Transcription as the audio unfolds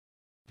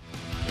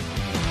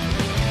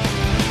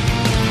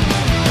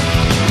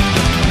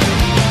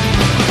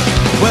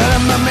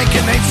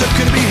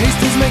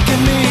beast is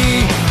making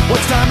me.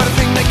 What's time at a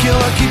thing they kill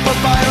or keep a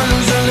fire or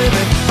lose or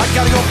living? I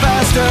gotta go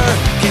faster,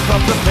 keep up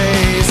the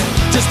pace,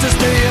 just to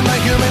stay in the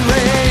human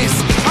race.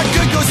 I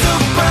could go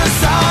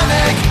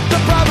supersonic,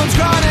 the problem's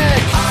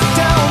chronic.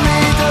 Tell me,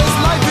 does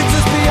life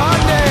exist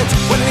beyond it?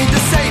 When I need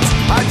to sate,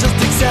 I just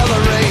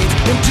accelerate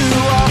into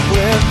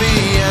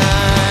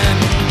oblivion.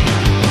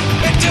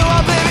 Into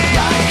oblivion.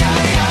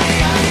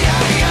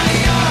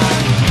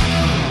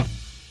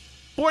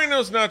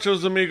 Buenos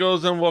nachos,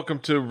 amigos, and welcome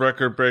to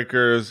Record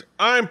Breakers.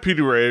 I'm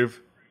Petey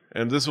Rave,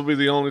 and this will be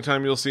the only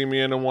time you'll see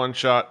me in a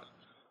one-shot.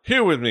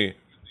 Here with me,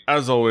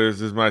 as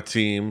always, is my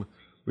team.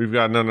 We've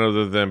got none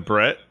other than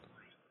Brett.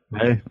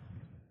 Hey.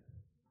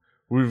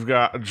 We've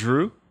got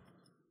Drew.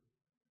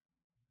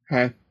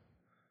 Hey.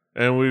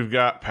 And we've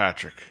got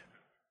Patrick.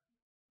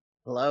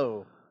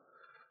 Hello.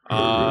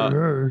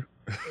 We're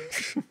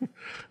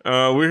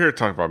here to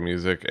talk about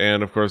music,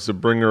 and of course, the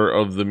bringer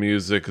of the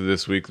music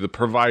this week, the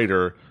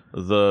provider,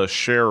 the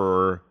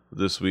sharer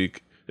this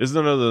week, is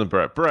none other than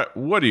Brett. Brett,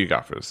 what do you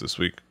got for us this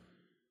week?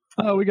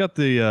 We got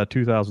the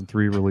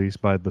 2003 release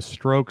by The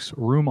Strokes,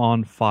 Room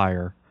on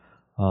Fire,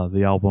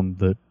 the album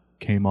that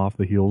came off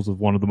the heels of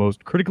one of the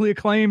most critically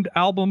acclaimed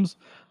albums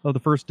of the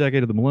first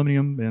decade of the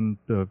millennium, and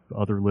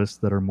other lists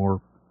that are more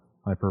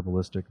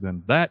hyperbolistic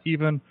than that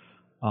even.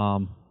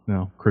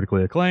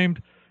 Critically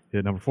acclaimed,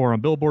 hit number 4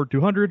 on Billboard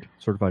 200,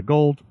 certified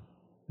gold,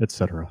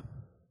 etc.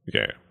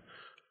 Yeah.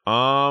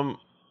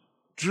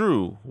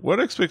 Drew, what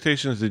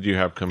expectations did you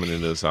have coming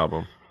into this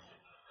album?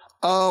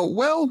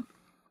 Well,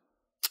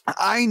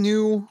 I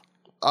knew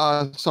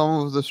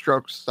some of the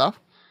Strokes stuff.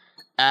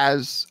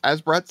 As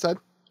Brett said,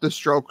 the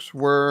Strokes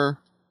were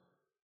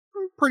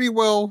pretty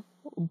well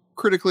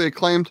critically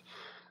acclaimed.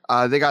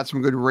 They got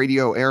some good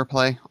radio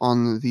airplay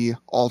on the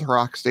alt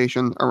rock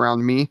station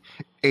around me,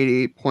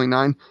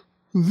 88.9,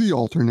 the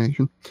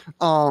alternation.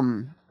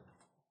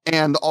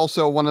 And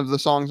also one of the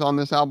songs on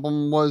this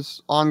album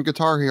was on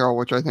Guitar Hero,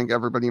 which I think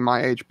everybody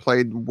my age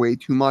played way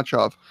too much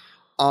of.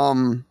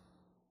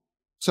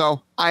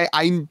 So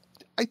I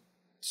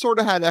sort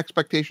of had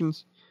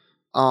expectations.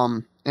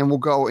 And we'll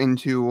go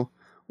into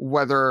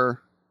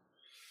whether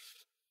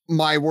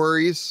my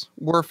worries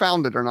were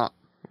founded or not.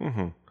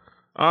 Mm-hmm.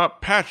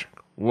 Patrick,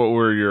 what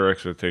were your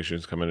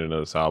expectations coming into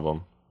this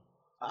album?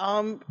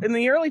 In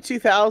the early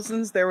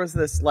 2000s, there was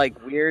this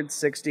like weird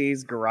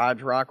 60s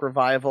garage rock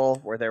revival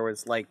where there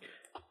was like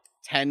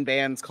 10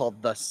 bands called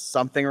the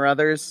something or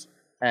others,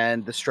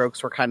 and the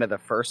Strokes were kind of the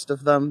first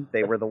of them.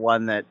 They were the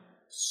one that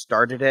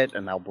started it,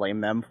 and I'll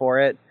blame them for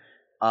it.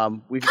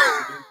 We've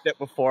used it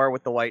before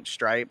with the White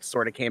Stripes,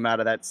 sort of came out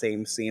of that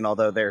same scene,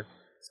 although they're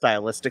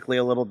stylistically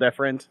a little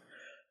different.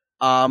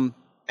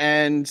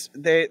 And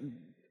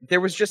there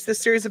was just this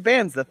series of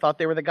bands that thought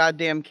they were the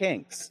goddamn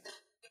Kinks,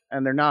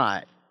 and they're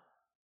not.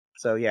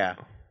 So yeah.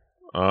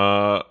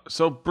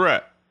 So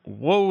Brett,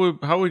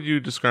 how would you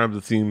describe the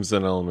themes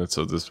and elements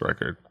of this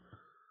record?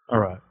 All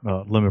right,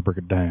 let me break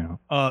it down.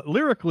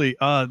 Lyrically,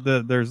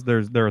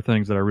 there are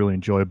things that I really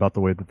enjoy about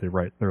the way that they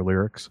write their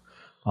lyrics,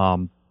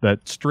 that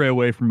stray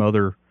away from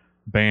other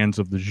bands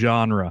of the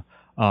genre.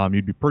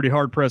 You'd be pretty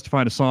hard pressed to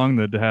find a song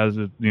that has,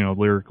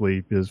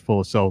 lyrically is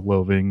full of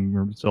self-loathing,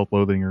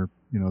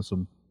 or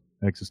some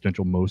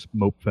existential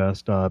mope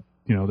fest.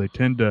 They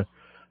tend to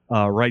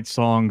write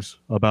songs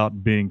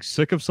about being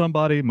sick of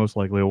somebody, most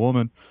likely a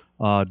woman,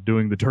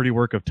 doing the dirty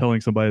work of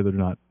telling somebody they're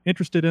not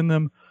interested in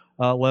them,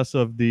 less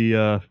of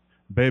the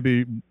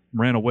baby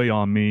ran away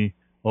on me,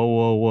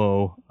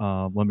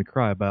 let me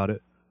cry about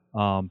it.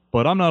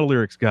 But I'm not a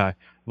lyrics guy.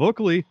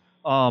 Vocally,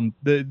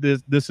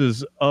 this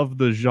is of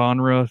the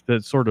genre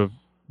that sort of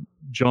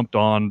jumped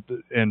on,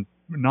 and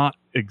not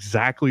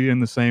exactly in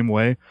the same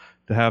way,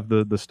 to have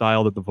the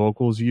style that the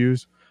vocals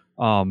use.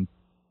 The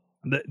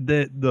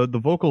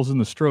vocals in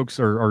the Strokes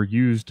are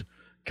used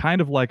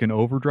kind of like an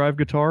overdrive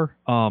guitar.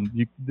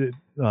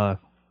 Mr.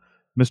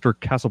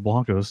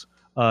 Casablancas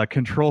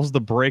controls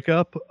the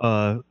breakup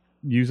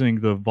using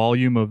the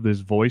volume of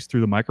his voice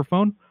through the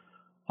microphone,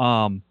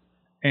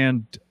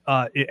 and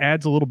it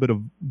adds a little bit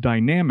of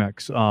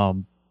dynamics.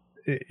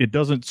 It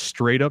doesn't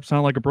straight up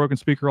sound like a broken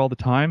speaker all the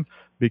time,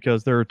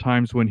 because there are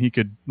times when he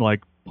could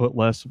like put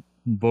less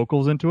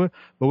vocals into it,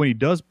 but when he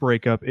does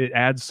break up, it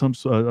adds some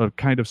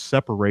kind of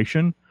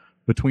separation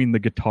between the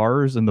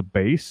guitars and the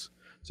bass,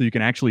 so you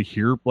can actually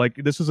hear. Like,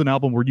 this is an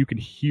album where you can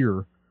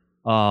hear,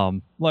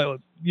 the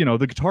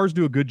guitars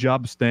do a good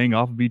job of staying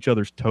off of each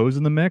other's toes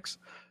in the mix,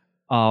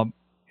 and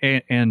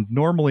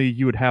normally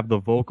you would have the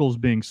vocals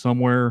being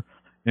somewhere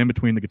in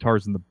between the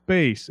guitars and the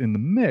bass in the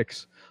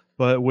mix,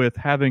 but with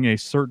having a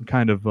certain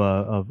kind of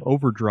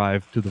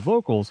overdrive to the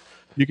vocals,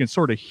 you can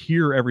sort of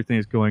hear everything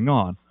that's going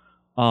on.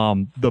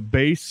 The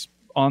bass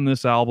on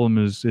this album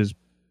is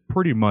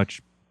pretty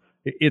much,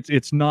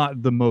 it's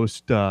not the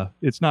most,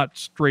 it's not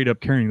straight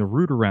up carrying the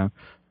root around,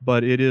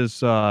 but it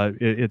is,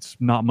 it's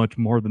not much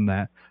more than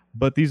that.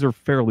 But these are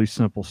fairly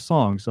simple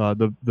songs.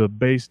 The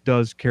bass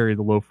does carry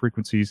the low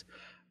frequencies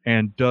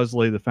and does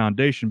lay the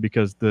foundation,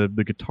 because the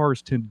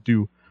guitars tend to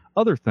do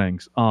other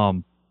things.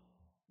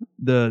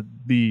 The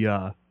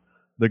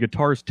the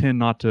guitars tend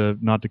not to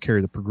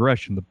carry the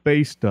progression. The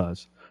bass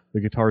does. The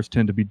guitars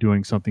tend to be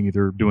doing something,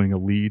 either doing a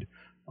lead,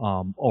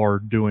 or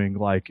doing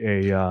like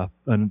an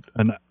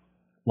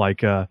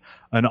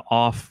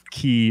off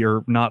key,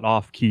 or not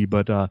off key,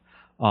 but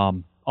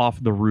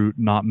off the root,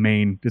 not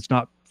main. It's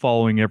not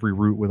following every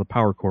root with a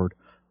power chord.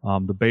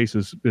 The bass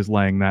is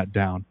laying that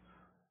down.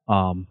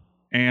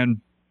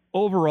 And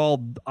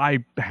overall,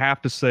 I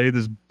have to say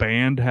this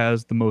band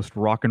has the most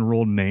rock and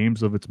roll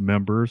names of its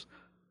members.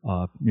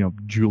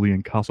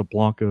 Julian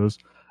Casablancas,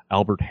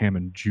 Albert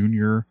Hammond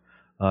Jr.,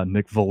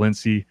 Nick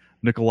Valenci,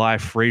 Nikolai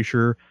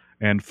Frazier,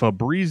 and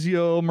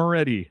Fabrizio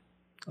Moretti.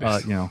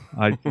 You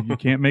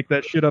can't make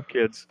that shit up,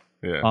 kids.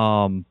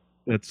 Yeah.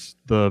 It's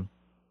the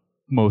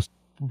most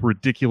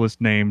ridiculous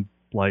named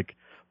like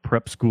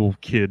prep school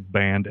kid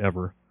band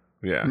ever.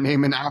 Yeah.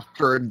 Naming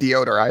after a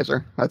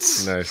deodorizer.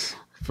 That's Nice.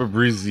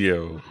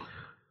 Fabrizio.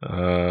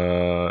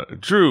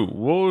 Drew,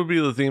 what would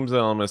be the themes and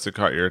elements that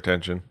caught your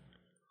attention?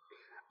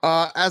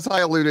 As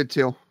I alluded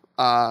to,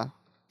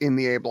 in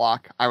the A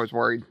block, I was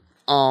worried.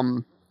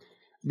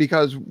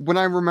 Because when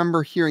I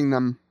remember hearing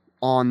them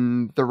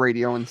on the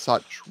radio and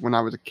such when I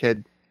was a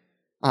kid,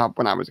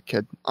 when I was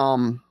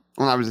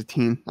a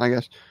teen, I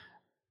guess,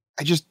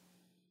 I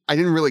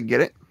didn't really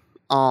get it.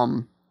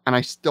 And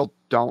I still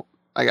don't,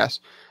 I guess.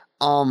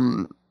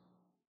 For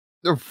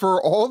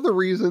all the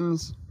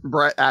reasons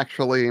Brett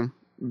actually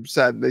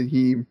said that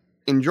he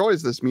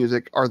enjoys this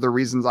music are the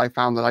reasons I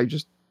found that I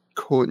just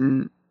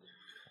couldn't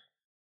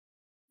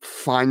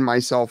find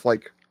myself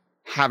like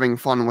having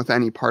fun with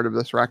any part of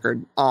this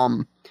record.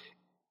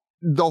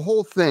 The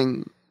whole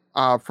thing,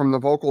 from the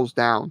vocals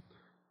down,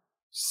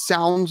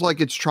 sounds like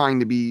it's trying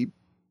to be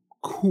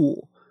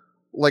cool.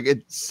 Like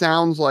it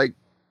sounds like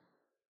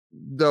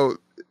though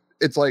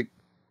it's like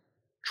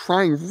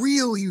trying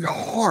really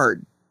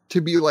hard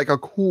to be like a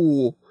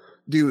cool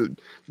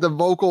dude. The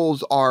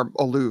vocals are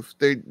aloof.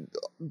 They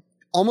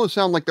almost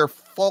sound like they're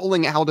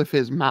falling out of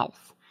his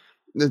mouth.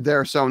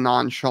 They're so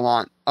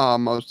nonchalant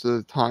most of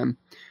the time.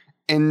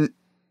 And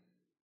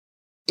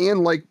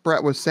like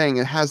Brett was saying,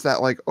 it has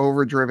that like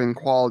overdriven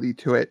quality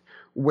to it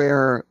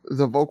where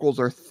the vocals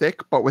are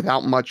thick but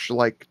without much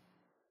like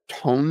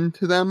tone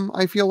to them,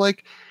 I feel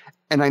like.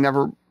 And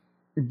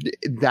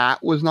that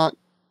was not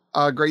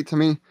great to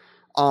me.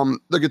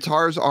 The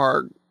guitars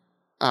are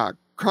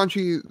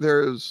crunchy.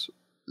 There's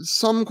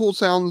some cool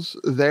sounds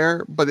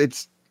there, but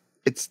it's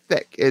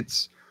thick.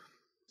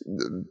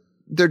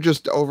 They're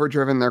just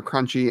overdriven. They're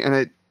crunchy, and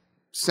it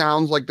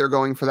sounds like they're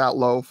going for that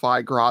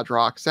lo-fi garage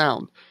rock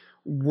sound.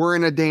 We're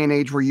in a day and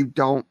age where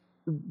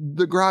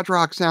the garage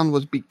rock sound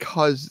was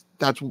because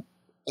that's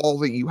all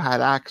that you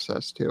had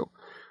access to.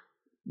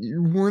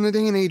 We're in a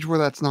day and age where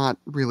that's not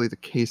really the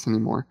case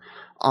anymore.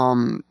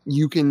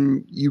 You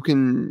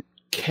can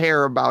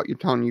care about your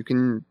tone. You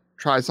can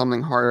try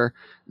something harder.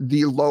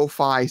 The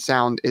lo-fi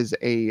sound is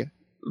the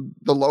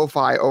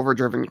lo-fi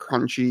overdriven,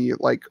 crunchy,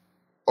 like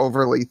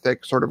overly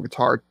thick sort of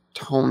guitar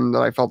tone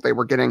that I felt they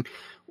were getting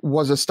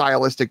was a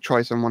stylistic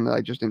choice and one that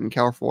I just didn't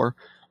care for.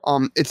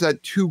 It's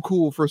that too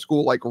cool for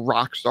school, like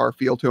rock star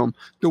feel to them.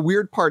 The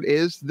weird part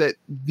is that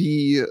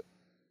the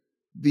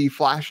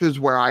flashes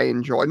where I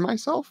enjoyed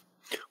myself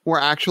were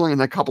actually in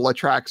a couple of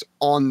tracks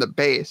on the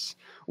bass,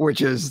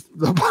 which is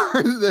the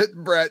part that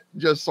Brett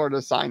just sort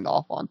of signed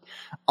off on.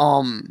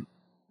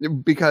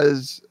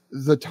 Because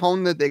the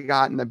tone that they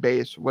got in the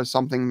bass was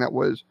something that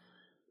was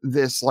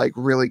this like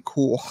really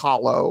cool,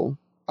 hollow,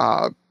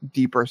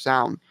 deeper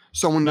sound.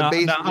 So when the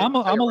bass, I'm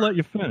gonna let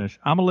you finish.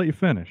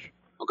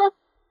 Okay.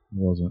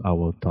 I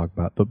will talk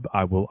about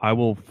I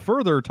will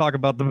further talk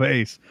about the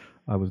bass.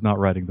 I was not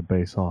writing the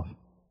bass off.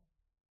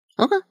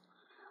 Okay.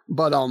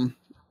 But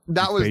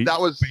that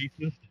was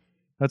bassist?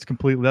 That's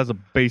a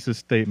bassist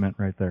statement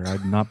right there.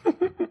 I'm not.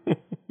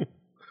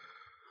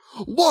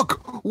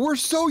 Look, we're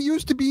so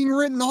used to being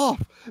written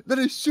off that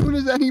as soon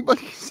as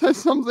anybody says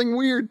something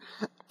weird,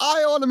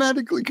 I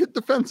automatically get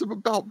defensive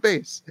about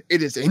bass.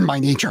 It is in my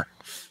nature.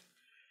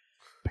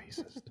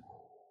 Bassist.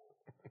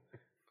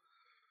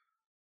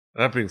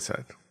 That being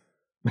said,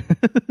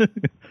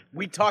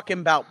 we talking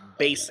about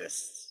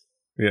bassists.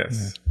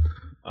 yes.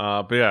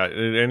 But yeah,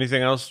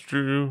 anything else,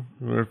 Drew?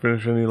 You want to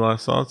finish any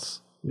last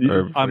thoughts?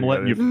 I'm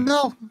letting you.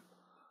 No,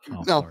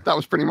 Sorry. that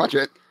was pretty much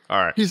it.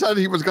 All right. He said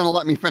he was going to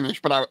let me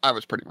finish, but I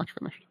was pretty much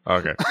finished.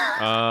 Okay.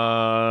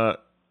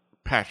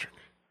 Patrick,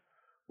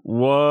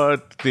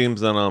 what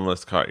themes and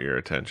elements caught your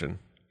attention?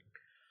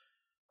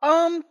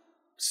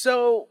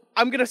 So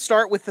I'm gonna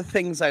start with the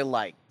things I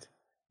liked.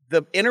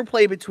 The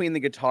interplay between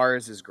the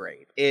guitars is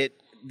great.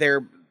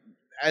 They're,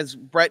 as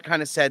Brett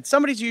kind of said,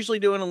 somebody's usually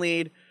doing a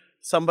lead,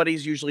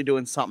 somebody's usually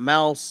doing something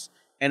else,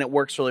 and it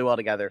works really well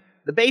together.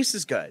 The bass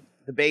is good.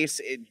 The bass,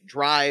 it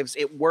drives,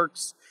 it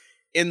works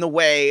in the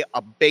way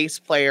a bass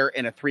player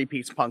in a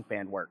three-piece punk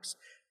band works.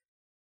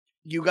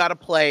 You got to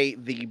play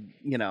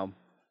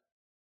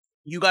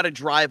you got to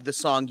drive the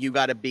song, you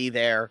got to be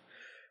there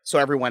so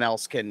everyone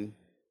else can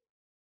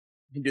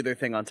do their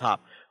thing on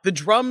top. The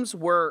drums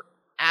were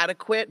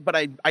adequate, but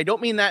I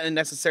don't mean that in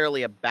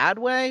necessarily a bad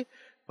way.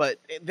 but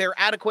they're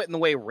adequate in the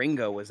way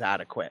Ringo was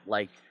adequate.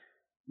 Like,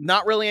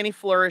 not really any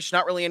flourish,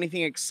 not really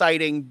anything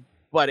exciting,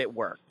 but it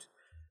worked.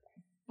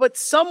 But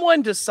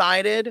someone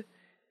decided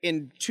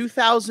in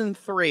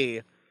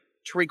 2003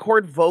 to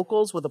record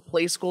vocals with a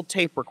Play School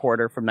tape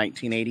recorder from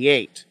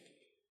 1988.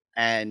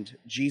 And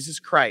Jesus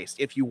Christ,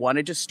 if you want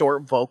to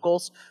distort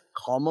vocals,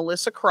 call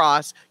Melissa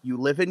Cross. You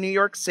live in New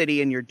York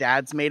City and your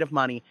dad's made of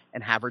money,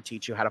 and have her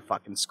teach you how to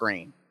fucking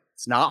scream.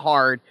 It's not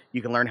hard.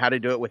 You can learn how to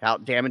do it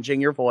without damaging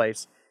your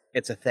voice.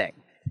 It's a thing.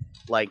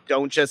 Like,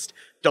 don't just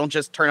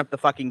turn up the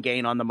fucking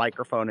gain on the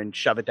microphone and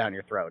shove it down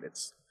your throat.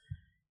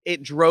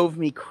 It drove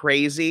me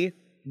crazy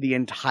the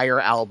entire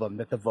album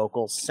that the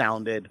vocals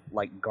sounded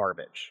like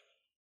garbage.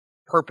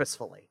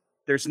 Purposefully.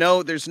 This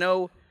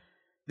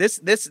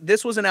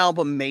was an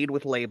album made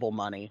with label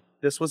money.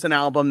 This was an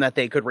album that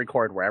they could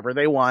record wherever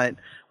they want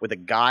with a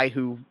guy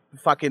who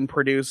fucking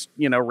produced,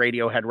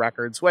 Radiohead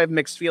records, who I have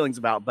mixed feelings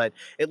about, but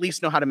at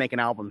least know how to make an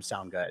album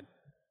sound good.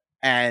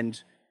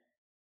 And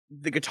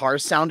the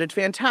guitars sounded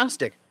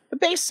fantastic. The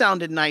bass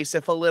sounded nice,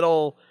 if a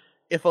little,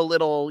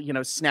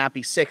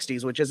 snappy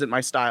 60s, which isn't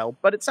my style,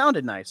 but it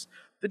sounded nice.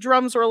 The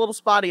drums were a little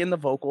spotty and the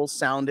vocals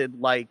sounded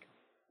like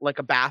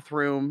a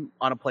bathroom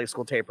on a Play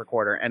School tape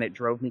recorder, and it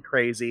drove me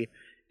crazy.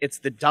 It's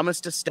the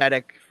dumbest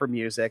aesthetic for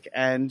music,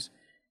 and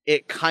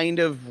it kind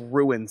of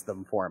ruins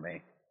them for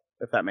me,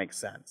 if that makes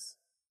sense.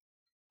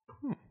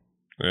 Yeah,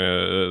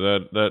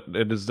 that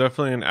it is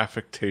definitely an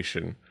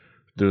affectation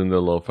doing the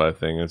lo-fi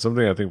thing. It's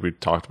something I think we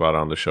talked about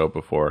on the show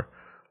before.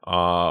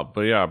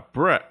 But yeah,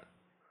 Brett.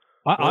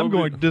 I'm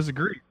going to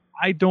disagree.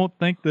 I don't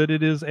think that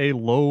it is a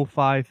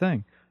lo-fi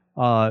thing.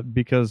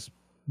 Because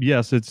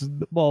yes,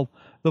 the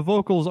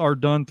vocals are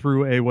done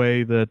through a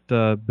way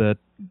that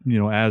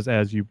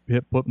as you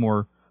put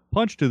more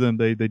punch to them,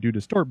 they do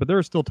distort, but there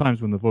are still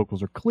times when the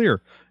vocals are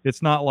clear.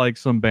 It's not like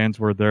some bands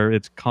where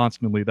it's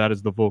constantly, that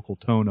is the vocal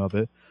tone of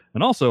it.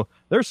 And also,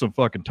 there's some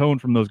fucking tone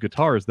from those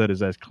guitars that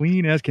is as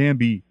clean as can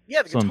be.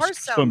 Yeah, the guitars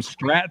sound some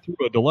Strat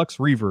through a deluxe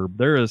reverb.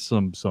 There is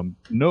some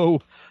no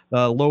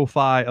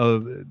lo-fi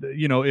of,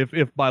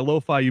 if by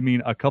lo-fi you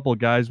mean a couple of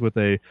guys with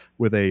a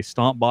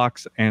stomp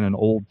box and an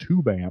old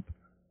tube amp,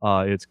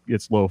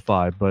 it's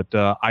lo-fi. But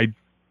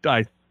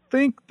I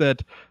think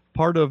that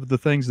part of the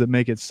things that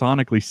make it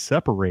sonically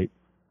separate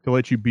to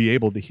let you be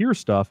able to hear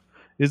stuff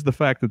is the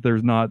fact that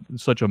there's not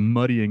such a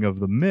muddying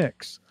of the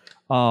mix.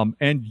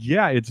 And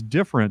yeah, it's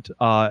different.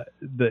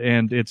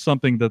 And it's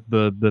something that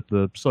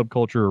the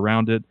subculture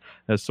around it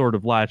has sort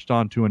of latched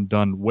onto and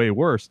done way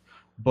worse.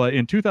 But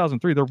in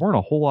 2003, there weren't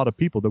a whole lot of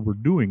people that were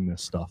doing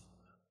this stuff.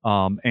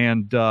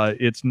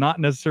 It's not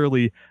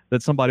necessarily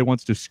that somebody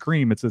wants to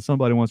scream. It's that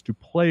somebody wants to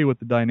play with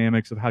the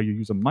dynamics of how you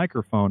use a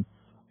microphone.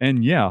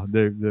 And yeah,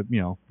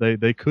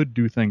 they could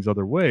do things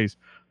other ways.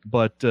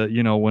 But,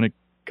 when it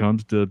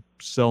comes to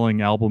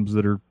selling albums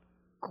that are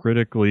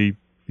critically,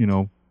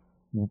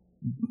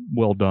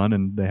 well done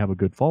and they have a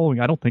good following,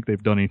 I don't think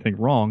they've done anything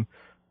wrong.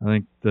 I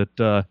think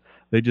that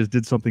they just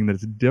did something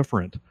that's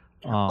different.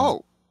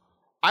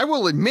 I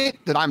will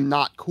admit that I'm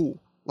not cool.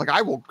 Like,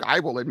 I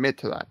will admit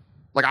to that.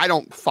 Like, I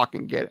don't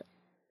fucking get it.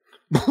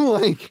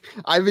 Like,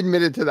 I've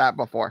admitted to that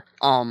before.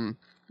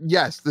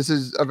 Yes, this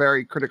is a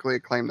very critically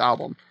acclaimed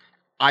album.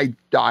 I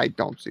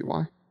don't see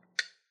why.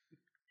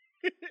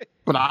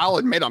 But I'll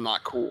admit I'm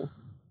not cool.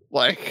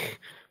 Like,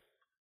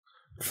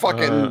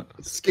 fucking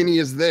skinny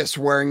as this,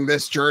 wearing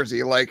this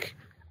jersey. Like,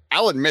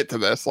 I'll admit to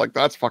this. Like,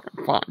 that's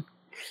fucking fun.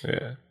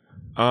 Yeah.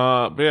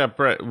 But yeah,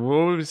 Brett,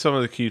 what would be some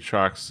of the key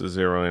tracks to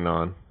zero in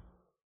on?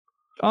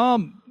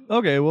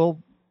 Okay, well,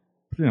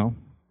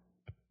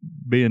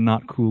 being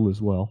not cool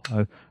as well.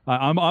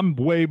 I'm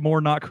way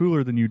more not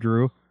cooler than you,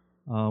 Drew.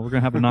 We're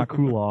gonna have a not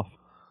cool off.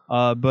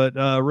 But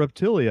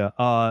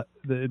Reptilia,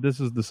 this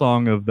is the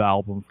song of the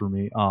album for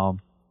me.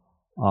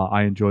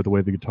 I enjoy the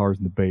way the guitars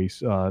and the bass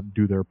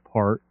do their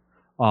part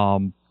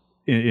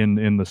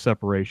in the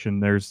separation.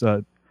 There's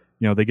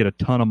they get a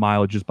ton of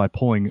mileage just by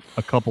pulling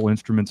a couple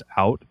instruments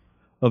out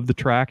of the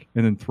track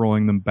and then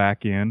throwing them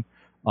back in.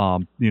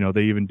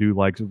 They even do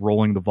like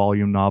rolling the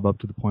volume knob up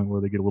to the point where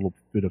they get a little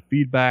bit of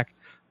feedback.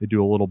 They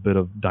do a little bit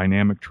of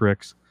dynamic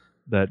tricks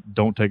that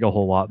don't take a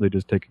whole lot. They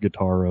just take a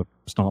guitar, a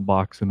stomp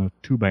box, and a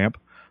tube amp.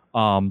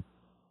 And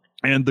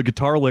the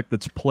guitar lick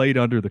that's played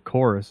under the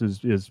chorus is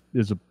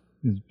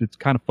it's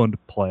kind of fun to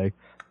play.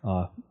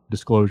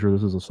 Disclosure: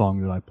 this is a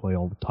song that I play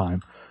all the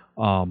time.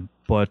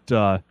 But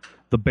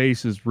the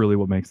bass is really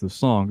what makes this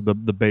song.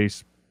 The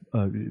bass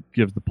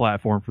gives the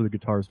platform for the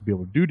guitars to be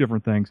able to do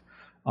different things,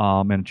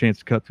 and a chance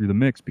to cut through the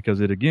mix, because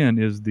it again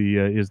is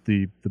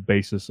the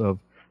basis of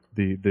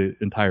the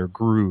entire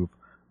groove.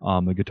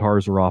 The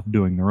guitars are off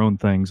doing their own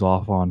things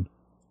off on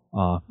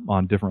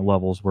different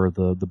levels, where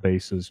the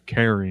bass is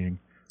carrying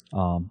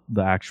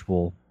the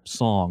actual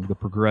song, the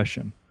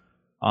progression.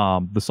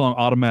 The song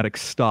Automatic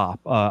Stop,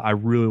 I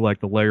really like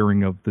the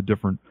layering of the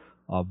different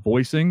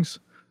voicings,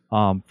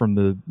 from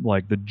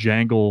the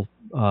jangle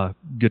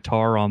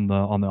guitar on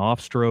the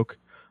off stroke,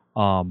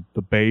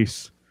 the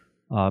bass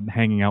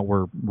hanging out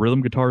where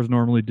rhythm guitars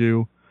normally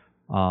do,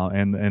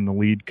 and the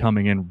lead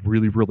coming in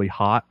really, really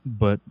hot,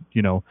 but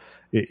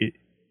it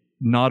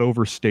not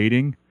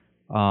overstating,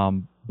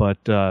 but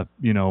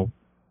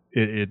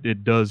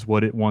it does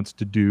what it wants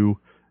to do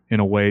in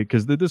a way,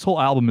 because this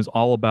whole album is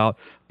all about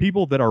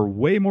people that are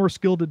way more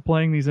skilled at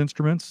playing these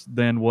instruments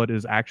than what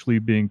is actually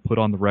being put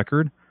on the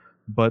record.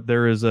 But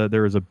there is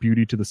a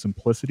beauty to the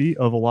simplicity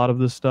of a lot of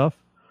this stuff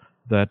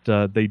that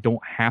they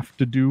don't have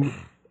to do.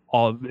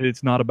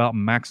 It's not about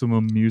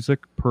maximum music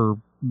per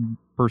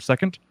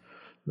second,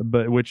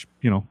 but which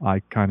I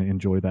kind of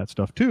enjoy that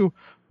stuff too.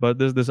 But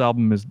this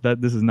album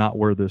this is not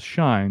where this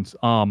shines.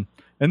 And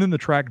then the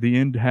track "The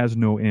End Has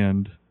No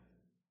End."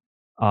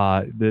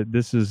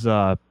 This is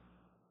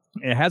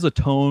it has a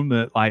tone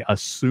that I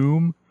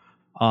assume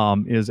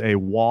is a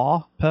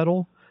wah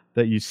pedal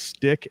that you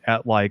stick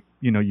at, like,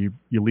 you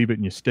leave it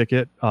and you stick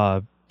it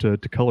to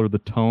color the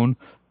tone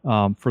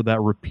for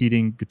that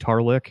repeating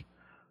guitar lick.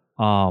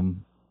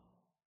 And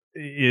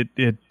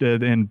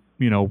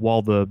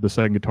while the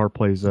second guitar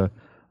plays a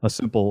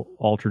simple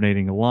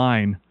alternating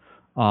line,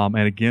 and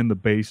again the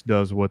bass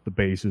does what the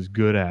bass is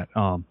good at.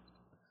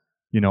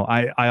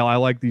 I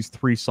like these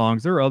 3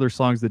 songs. There are other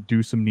songs that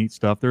do some neat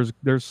stuff.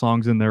 There's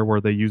songs in there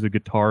where they use a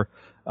guitar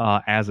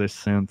as a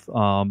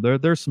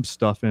synth. There's some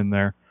stuff in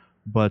there,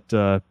 but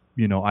I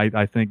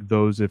think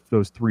if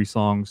those 3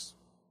 songs,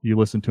 you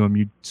listen to them,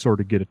 you sort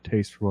of get a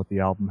taste for what the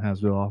album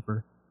has to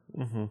offer.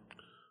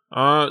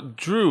 Mm-hmm.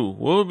 Drew,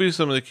 what would be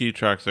some of the key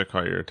tracks that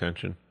caught your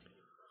attention?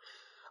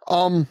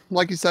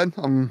 Like you said,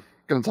 I'm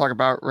gonna talk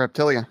about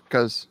Reptilia,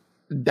 because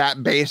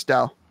that bass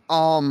though,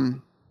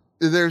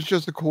 there's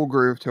just a cool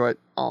groove to it,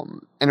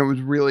 and it was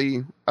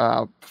really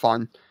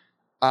fun.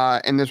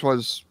 And this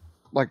was,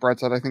 like Brett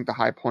said, I think the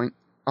high point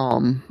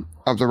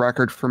of the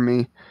record for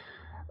me.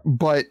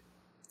 But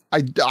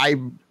I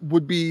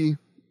would be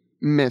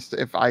missed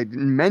if I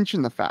didn't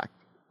mention the fact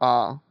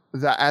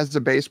that as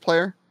a bass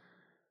player,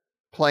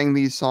 playing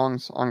these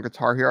songs on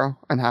Guitar Hero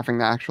and having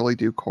to actually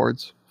do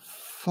chords,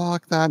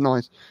 fuck that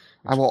noise.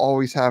 I will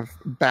always have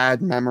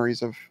bad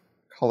memories of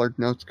colored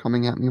notes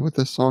coming at me with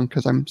this song,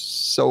 because I'm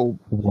so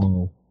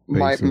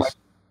my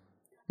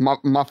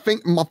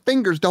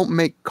fingers don't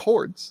make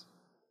chords.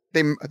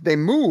 They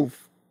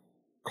move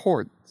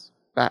chords.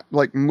 That,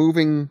 like,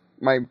 moving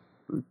my,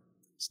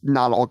 it's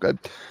not all good.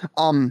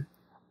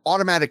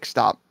 Automatic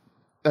stop.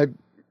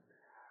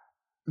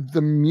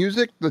 The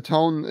music, the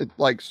tone, it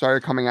like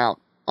started coming out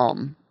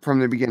from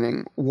the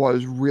beginning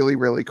was really,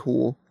 really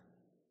cool.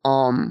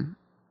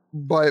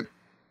 But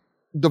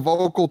the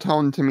vocal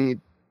tone to me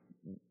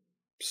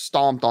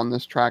stomped on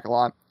this track a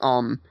lot.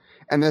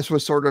 And this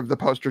was sort of the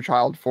poster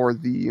child for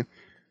the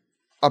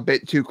a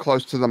bit too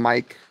close to the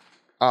mic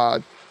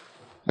to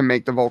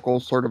make the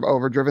vocals sort of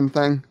overdriven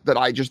thing that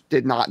I just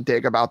did not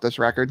dig about this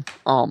record.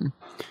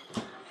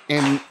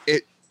 And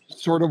it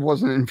sort of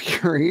was an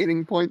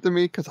infuriating point to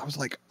me, because I was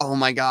like, oh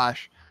my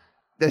gosh,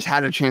 this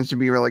had a chance to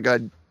be really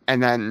good,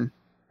 and then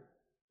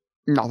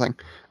nothing.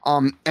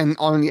 And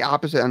on the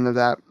opposite end of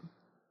that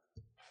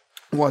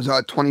was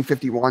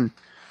 2051,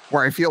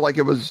 where I feel like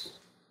it was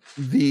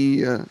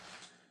the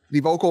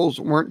vocals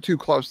weren't too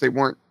close. They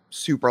weren't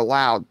super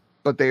loud,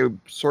 but they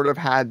sort of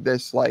had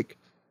this like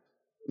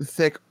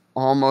thick,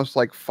 almost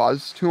like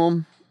fuzz to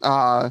them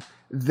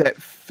that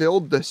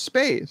filled the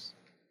space,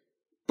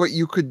 but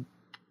you could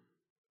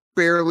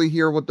barely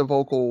hear what the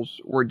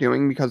vocals were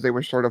doing because they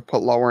were sort of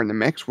put lower in the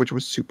mix, which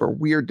was super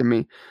weird to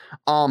me.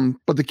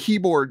 But the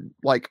keyboard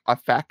like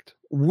effect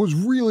was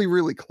really,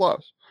 really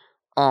close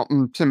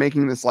to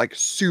making this like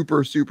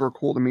super, super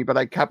cool to me, but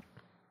I kept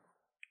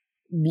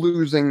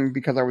losing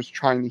because I was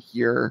trying to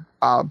hear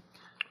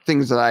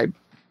things that I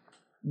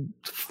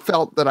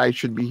felt that I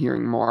should be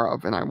hearing more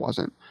of, and I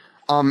wasn't.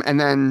 And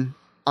then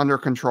Under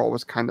Control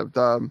was kind of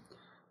the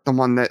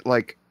one that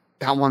like,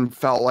 that one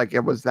felt like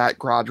it was that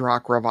garage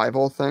rock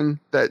revival thing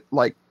that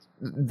like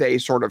they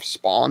sort of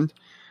spawned.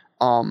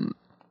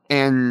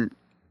 And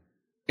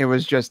it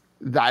was just,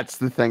 that's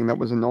the thing that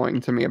was annoying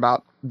to me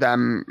about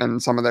them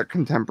and some of their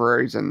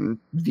contemporaries and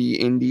the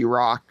indie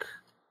rock,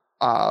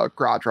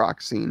 garage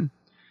rock scene.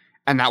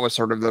 And that was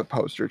sort of the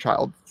poster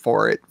child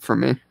for it for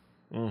me.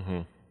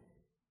 Mm-hmm.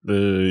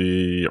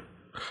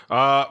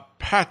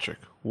 Patrick,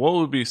 what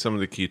would be some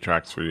of the key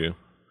tracks for you?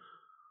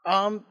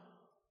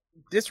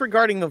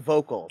 Disregarding the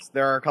vocals,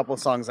 there are a couple of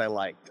songs I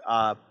liked.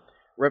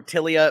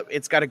 Reptilia,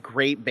 it's got a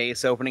great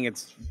bass opening.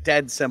 It's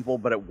dead simple,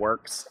 but it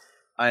works.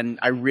 And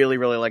I really,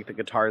 really like the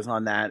guitars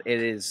on that.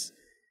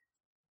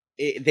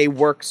 They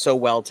work so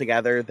well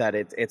together that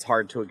it's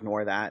hard to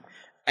ignore that.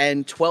 And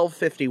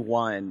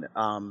 1251,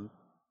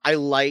 I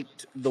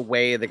liked the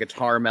way the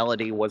guitar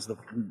melody was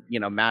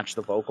matched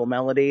the vocal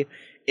melody.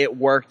 It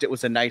worked. It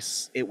was a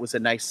nice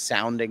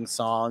sounding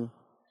song.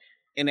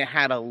 And it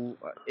had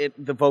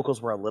the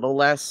vocals were a little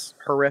less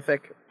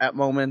horrific at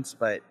moments,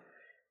 but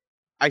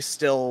I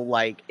still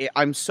like it.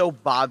 I'm so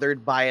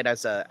bothered by it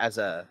as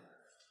a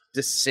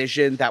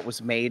decision that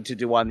was made to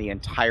do on the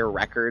entire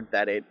record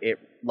that it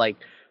like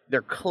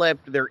they're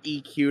clipped, they're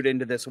EQ'd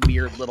into this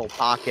weird little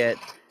pocket,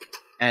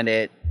 and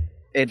it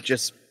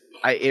just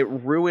it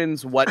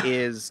ruins what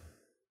is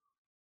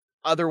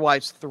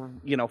otherwise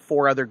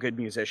 4 other good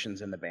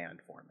musicians in the band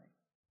for me.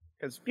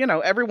 Because,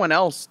 everyone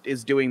else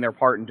is doing their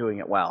part and doing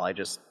it well. I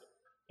just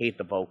hate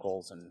the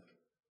vocals, and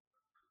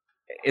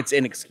it's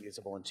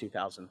inexcusable in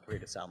 2003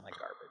 to sound like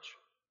garbage.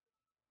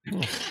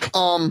 In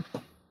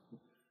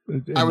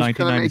I was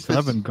gonna make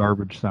 1997,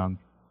 garbage sound.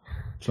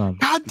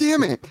 God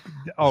damn it!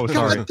 Oh,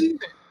 sorry. God damn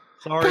it!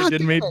 Sorry, God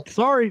didn't mean. damn it.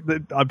 Sorry,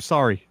 I'm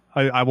sorry.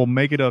 I will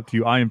make it up to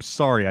you. I am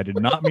sorry. I did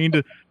not mean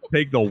to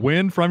take the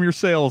wind from your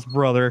sails,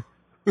 brother.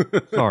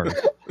 Sorry.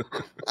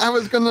 I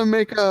was gonna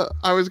make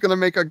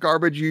a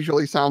garbage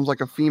usually sounds like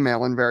a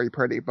female and very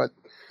pretty, but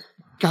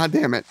god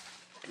damn it.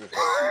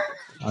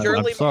 I'm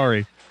Surely-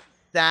 sorry.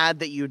 Sad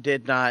that you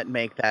did not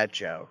make that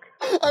joke.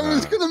 I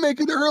was gonna make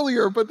it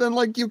earlier, but then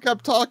like you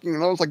kept talking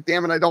and I was like,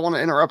 damn it, I don't want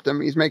to interrupt him.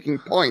 He's making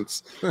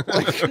points.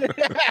 Like,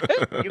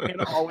 You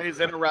can always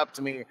interrupt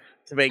me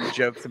to make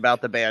jokes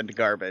about the band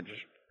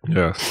Garbage.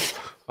 Yes.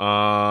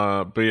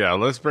 But yeah,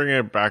 let's bring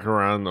it back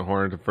around the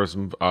horn for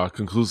some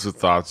conclusive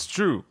thoughts.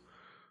 Drew,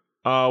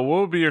 what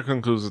would be your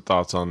conclusive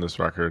thoughts on this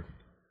record?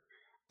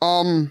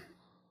 I've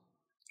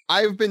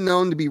been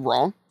known to be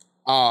wrong,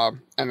 and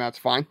that's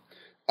fine.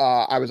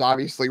 I was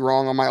obviously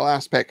wrong on my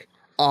last pick,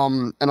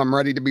 and I'm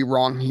ready to be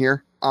wrong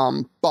here.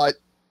 But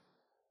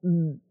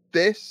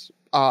this,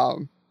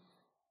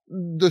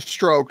 the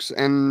Strokes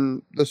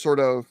and the sort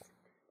of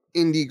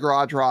indie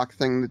garage rock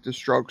thing that the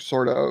Strokes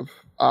sort of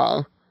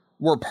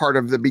were part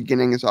of the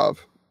beginnings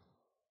of,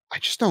 I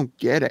just don't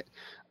get it.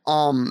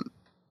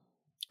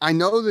 I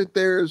know that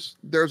there's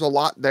a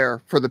lot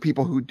there for the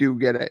people who do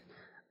get it,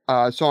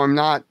 so I'm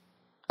not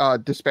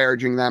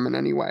disparaging them in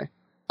any way,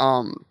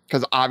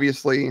 because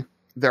obviously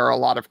there are a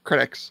lot of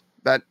critics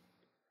that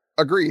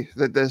agree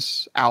that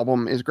this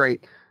album is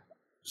great.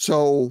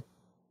 So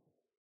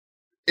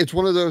it's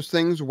one of those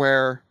things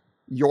where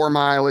your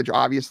mileage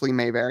obviously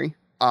may vary.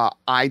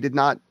 I did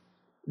not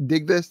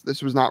dig this.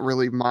 This was not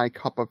really my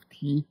cup of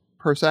tea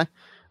per se.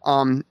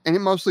 And it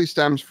mostly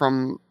stems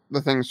from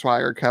the thing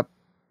Swire kept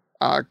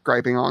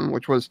griping on,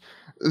 which was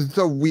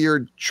the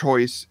weird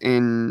choice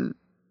in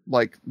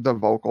like the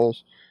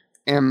vocals.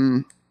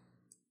 And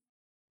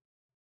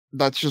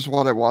that's just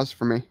what it was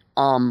for me.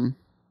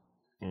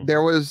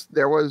 There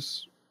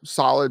was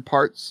solid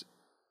parts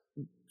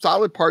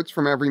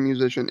from every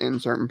musician in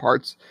certain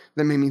parts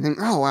that made me think,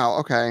 oh wow,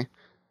 okay,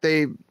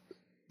 they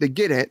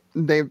get it.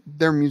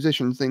 They're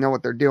musicians. They know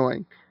what they're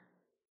doing.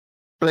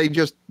 But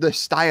the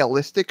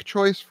stylistic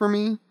choice for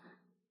me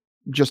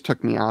just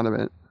took me out of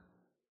it.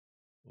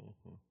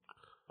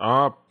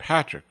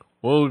 Patrick,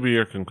 what would be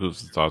your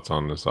conclusive thoughts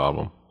on this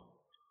album?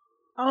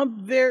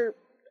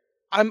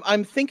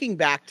 I'm thinking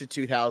back to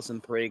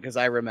 2003 because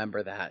I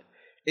remember that.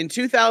 In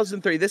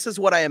 2003, this is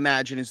what I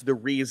imagine is the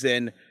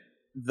reason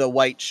the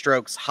White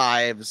Strokes,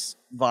 Hives,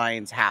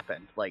 Vines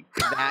happened. Like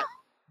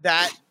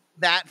that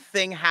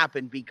thing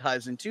happened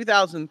because in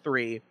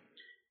 2003,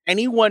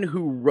 anyone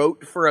who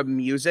wrote for a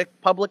music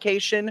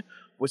publication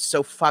was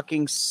so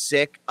fucking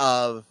sick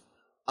of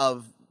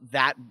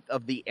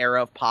the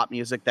era of pop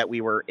music that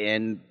we were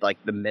in, like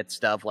the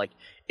midst of. Like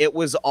it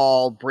was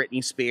all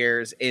Britney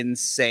Spears,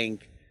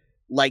 NSYNC,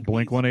 like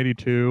Blink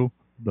 182,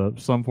 the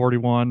Sum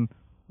 41.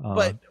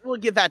 But we'll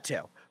give that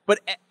too. But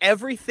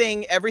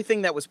everything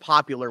that was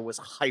popular was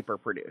hyper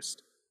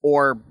produced,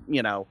 or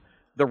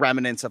the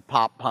remnants of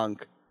pop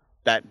punk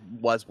that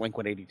was Blink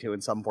 182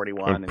 and Sum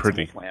 41 and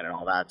Simple Plan and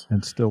all that,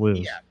 and still is.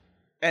 Yeah,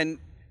 and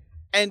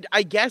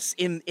I guess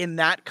in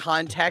that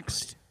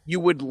context, you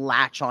would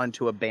latch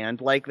onto a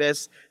band like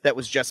this that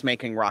was just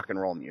making rock and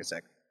roll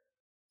music.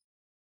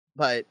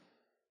 But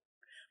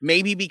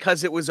maybe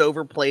because it was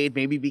overplayed,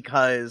 maybe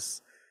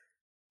because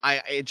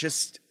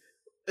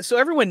so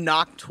everyone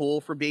knocked Tool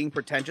for being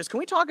pretentious. Can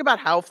we talk about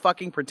how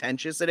fucking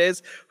pretentious it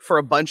is for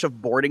a bunch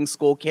of boarding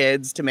school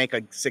kids to make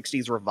a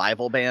 60s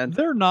revival band?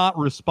 They're not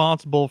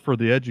responsible for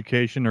the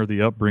education or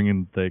the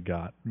upbringing they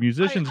got.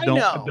 Musicians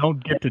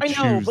don't get to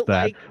choose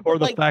that, or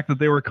the fact that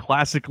they were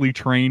classically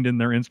trained in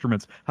their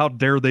instruments. How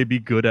dare they be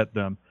good at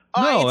them?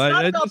 No, it's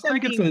not about them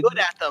being good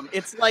at them.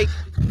 It's like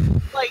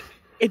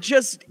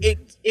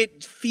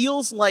it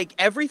feels like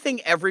everything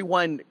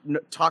everyone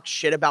talks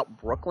shit about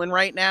Brooklyn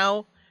right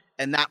now.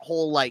 And that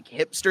whole like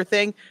hipster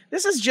thing,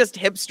 this is just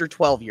hipster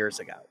 12 years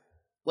ago.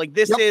 Like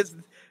this is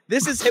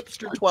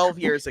hipster 12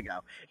 years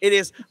ago. It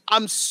is,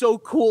 I'm so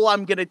cool,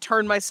 I'm gonna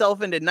turn myself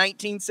into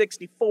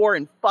 1964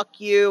 and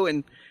fuck you,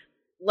 and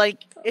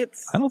like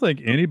it's. I don't think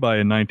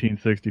anybody in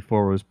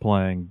 1964 was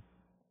playing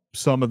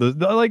some of the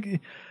like.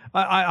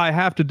 I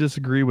have to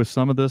disagree with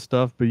some of this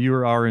stuff, but you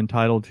are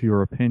entitled to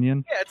your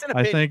opinion. Yeah, it's an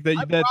opinion. I think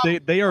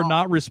that they are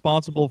not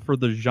responsible for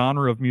the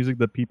genre of music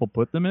that people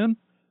put them in.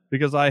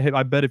 Because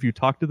I bet if you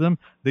talk to them,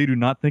 they do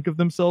not think of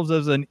themselves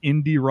as an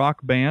indie rock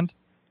band,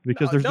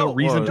 because there's no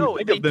reason to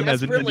think of them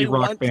as an indie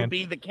rock band. They want to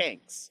be the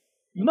Kinks.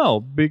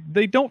 No,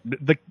 they don't.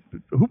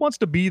 Who wants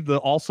to be the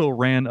also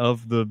ran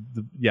of the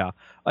yeah?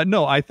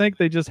 No, I think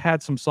they just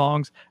had some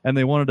songs and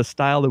they wanted a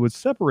style that would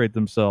separate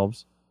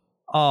themselves.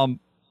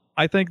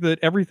 I think that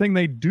everything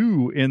they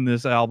do in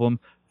this album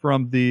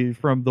from the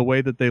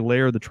way that they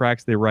layer the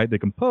tracks they write, they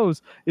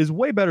compose, is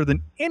way better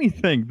than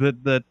anything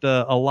that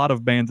a lot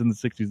of bands in the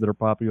 60s that are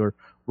popular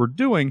were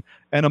doing,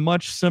 and a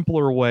much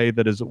simpler way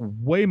that is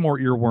way more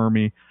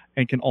earwormy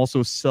and can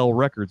also sell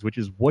records, which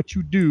is what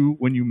you do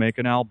when you make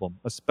an album,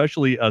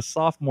 especially a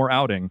sophomore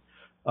outing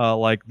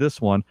like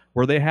this one,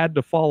 where they had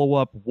to follow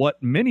up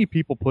what many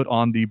people put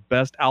on the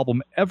best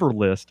album ever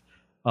list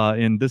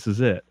in This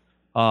Is It,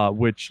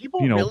 which,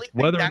 People you know, really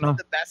think whether or that's not,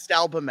 the best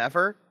album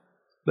ever.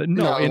 but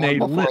no, No, in the a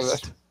one before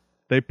list. this.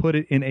 They put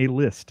it in a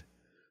list.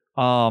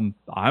 I'm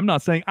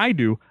not saying I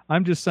do.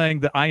 I'm just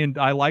saying that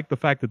I like the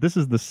fact that this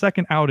is the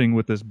second outing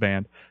with this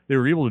band. They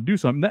were able to do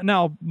something.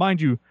 Now,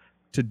 mind you,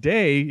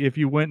 today, if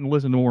you went and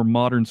listened to more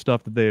modern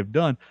stuff that they have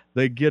done,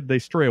 they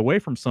stray away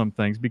from some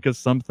things because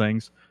some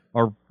things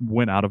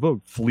went out of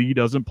vogue. Flea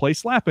doesn't play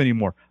slap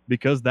anymore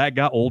because that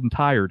got old and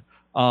tired.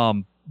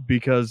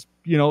 Because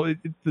you know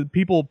the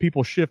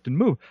people shift and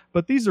move.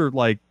 But these are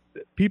like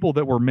people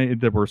that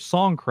were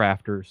song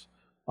crafters.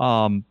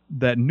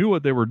 That knew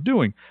what they were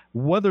doing,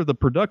 whether the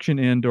production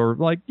end or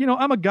like, you know,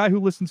 I'm a guy who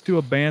listens to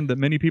a band that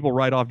many people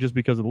write off just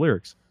because of the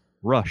lyrics.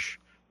 Rush.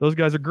 Those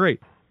guys are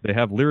great. They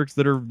have lyrics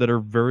that are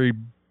very,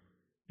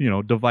 you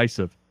know,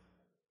 divisive.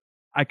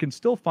 I can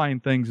still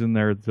find things in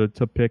there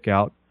to pick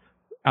out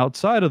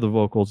outside of the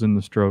vocals in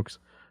the Strokes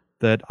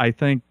that I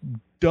think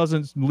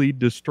doesn't lead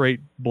to straight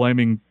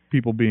blaming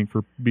people being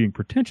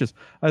pretentious.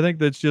 I think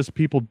that's just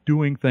people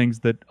doing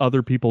things that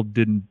other people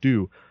didn't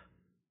do.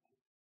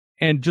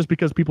 And just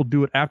because people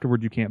do it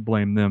afterward, you can't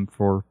blame them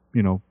for,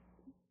 you know,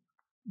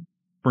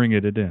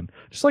 bringing it in.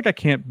 Just like I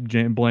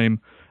can't blame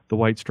the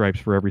White Stripes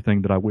for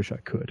everything that I wish I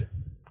could.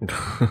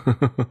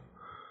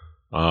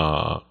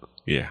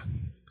 Yeah.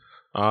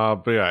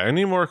 But yeah,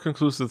 any more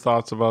conclusive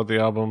thoughts about the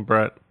album,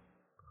 Brett?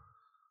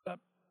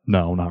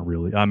 No, not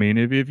really. I mean,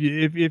 if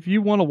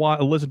you want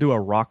to listen to a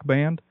rock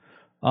band,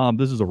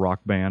 this is a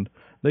rock band.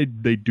 They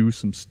do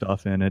some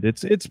stuff in it.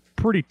 It's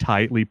pretty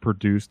tightly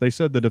produced. They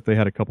said that if they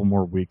had a couple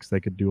more weeks, they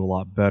could do a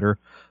lot better.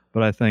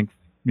 But I think,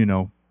 you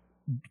know,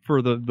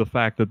 for the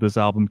fact that this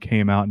album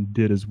came out and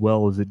did as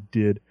well as it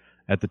did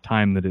at the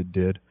time that it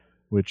did,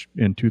 which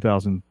in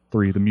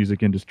 2003 the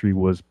music industry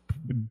was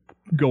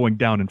going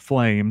down in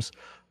flames,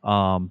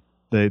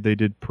 they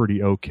did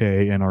pretty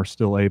okay and are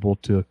still able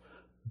to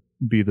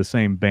be the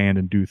same band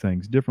and do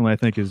things differently, I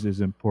think is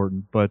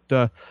important. But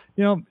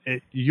you know,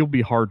 you'll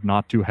be hard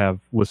not to have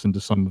listened to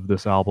some of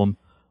this album.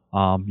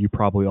 You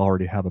probably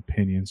already have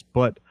opinions,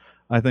 but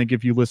I think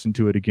if you listen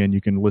to it again,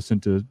 you can listen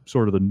to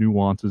sort of the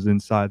nuances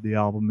inside the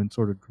album and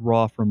sort of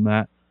draw from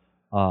that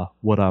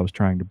what I was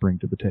trying to bring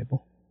to the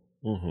table.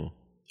 Mm-hmm.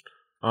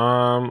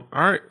 All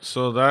right,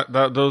 so that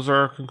those are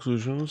our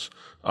conclusions.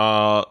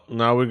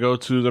 Now we go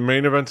to the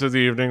main event of the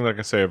evening. Like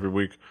I say every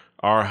week,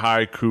 our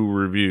haiku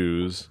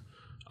reviews.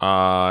 You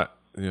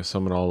know,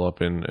 sum it all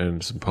up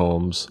in some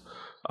poems.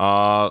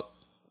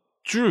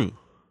 Drew,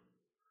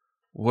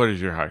 what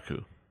is your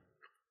haiku?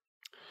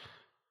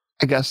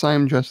 I guess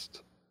I'm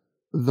just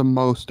the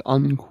most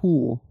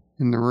uncool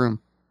in the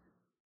room.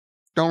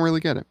 Don't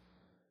really get it.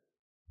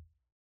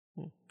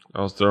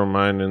 I'll throw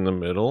mine in the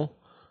middle.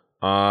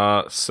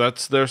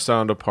 Sets their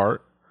sound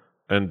apart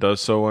and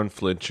does so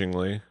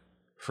unflinchingly,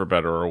 for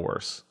better or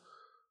worse.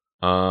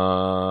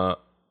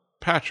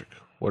 Patrick,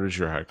 what is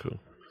your haiku?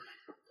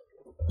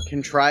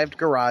 Contrived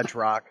garage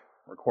rock,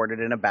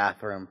 recorded in a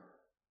bathroom,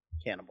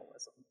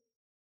 cannibalism.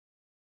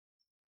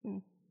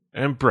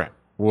 And Brett,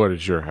 what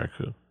is your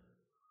haiku?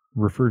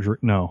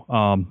 Refrigerate? No.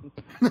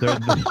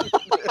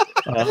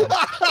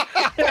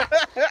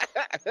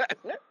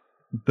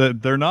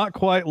 They're not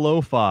quite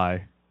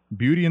lo-fi.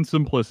 Beauty and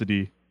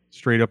simplicity,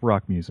 straight up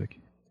rock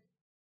music.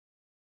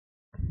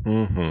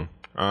 Mm-hmm.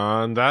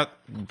 And that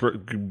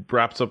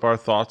wraps up our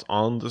thoughts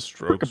on the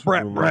Strokes.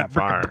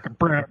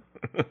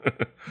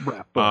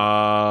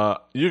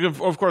 You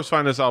can of course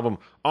find this album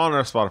on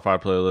our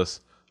Spotify playlist.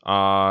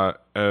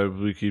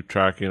 We keep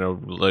track, you know,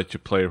 let you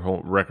play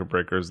Record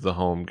Breakers, the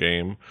home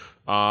game.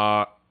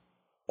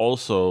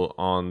 Also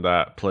on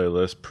that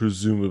playlist,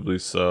 presumably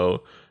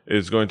so,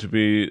 is going to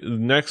be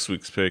next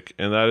week's pick,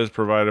 and that is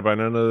provided by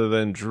none other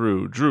than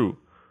Drew. Drew,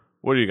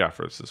 what do you got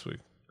for us this week?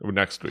 Or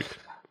next week?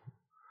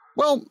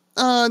 Well,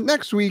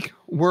 next week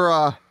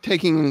we're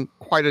taking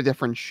quite a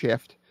different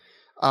shift.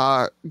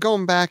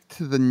 Going back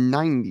to the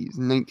 90s,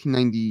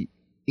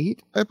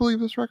 1998, I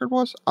believe this record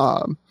was.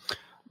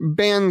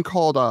 Band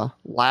called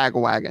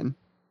Lagwagon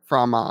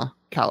from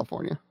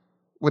California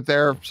with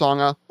their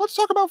song Let's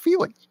Talk About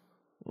Feelings.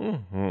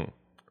 Mm-hmm.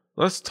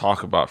 Let's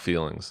talk about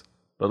feelings,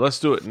 but let's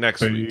do it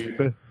next week.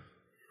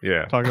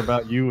 Yeah. Talk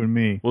about you and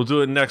me. We'll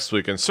do it next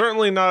week, and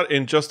certainly not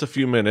in just a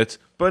few minutes,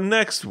 but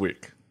next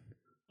week.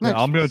 Yeah,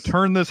 I'm going to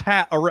turn this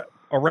hat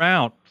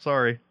around.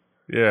 Sorry.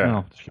 Yeah.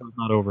 No, the show's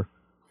not over.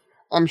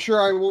 I'm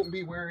sure I won't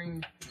be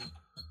wearing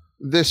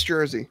this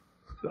jersey.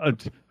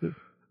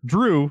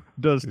 Drew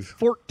does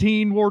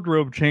 14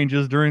 wardrobe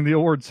changes during the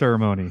award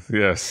ceremony.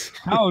 Yes.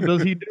 How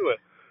does he do it?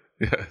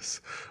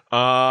 Yes.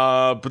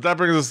 But that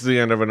brings us to the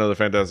end of another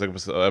fantastic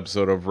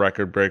episode of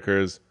Record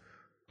Breakers.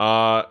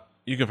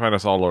 You You can find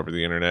us all over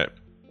the internet.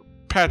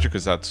 Patrick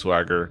is at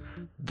Swagger.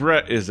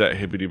 Brett is at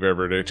Hibbity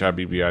Berbert,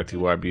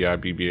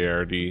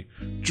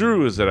 HIBBITYBIBBARD.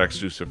 Drew is at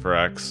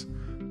XJuciferX.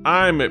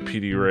 I'm at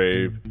PD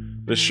Rave.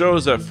 The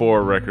show's at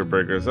 4 Record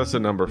Breakers. That's the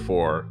number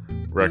 4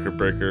 Record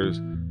Breakers.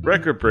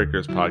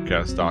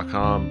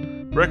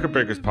 RecordBreakersPodcast.com.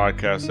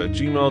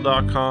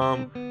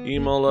 RecordBreakersPodcast@gmail.com.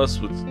 Email us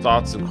with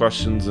thoughts and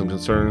questions and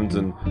concerns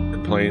and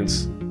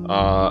complaints.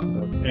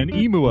 And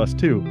emu us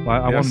too. I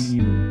want Yes. an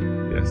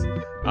emu. Yes.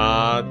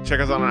 Check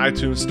us out on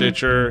iTunes,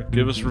 Stitcher.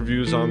 Give us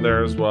reviews on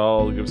there as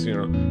well. Give us,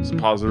 some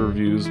positive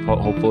reviews,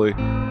 hopefully.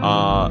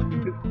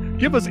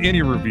 Give us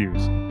any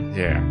reviews.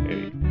 Yeah.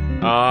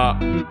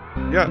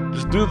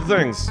 Just do the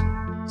things.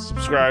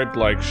 Subscribe,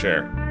 like,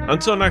 share.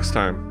 Until next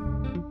time,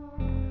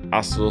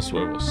 hasta los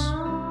huevos.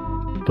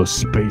 The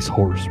space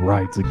horse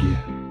rides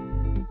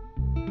again.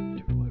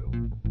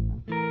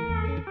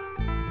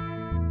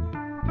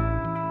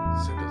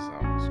 Send us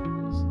out.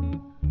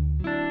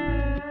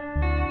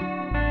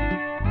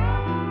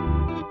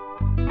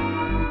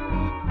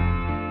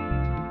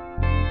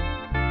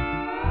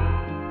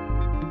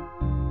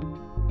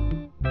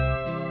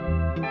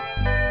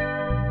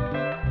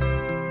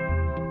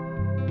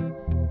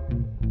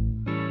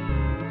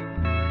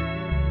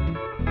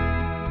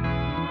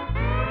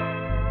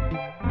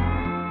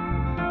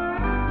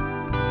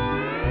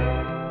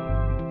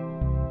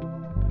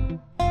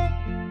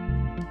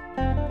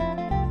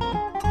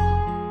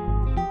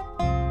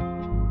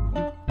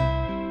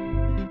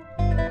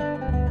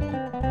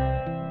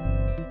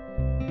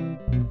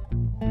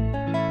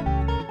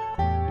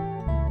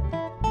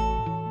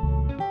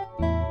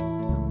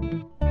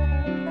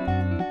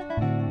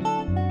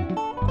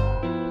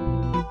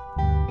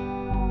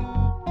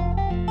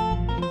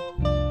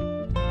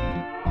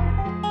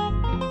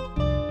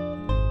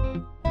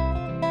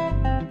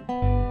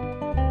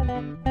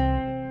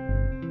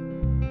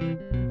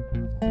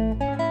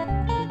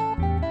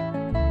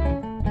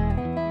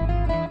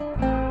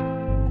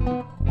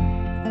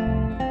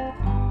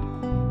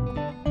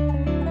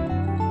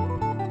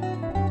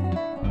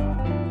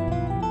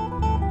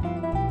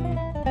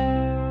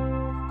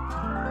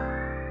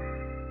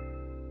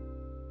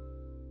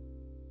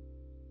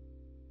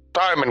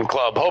 Diamond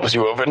Club hopes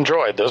you have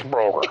enjoyed this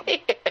program.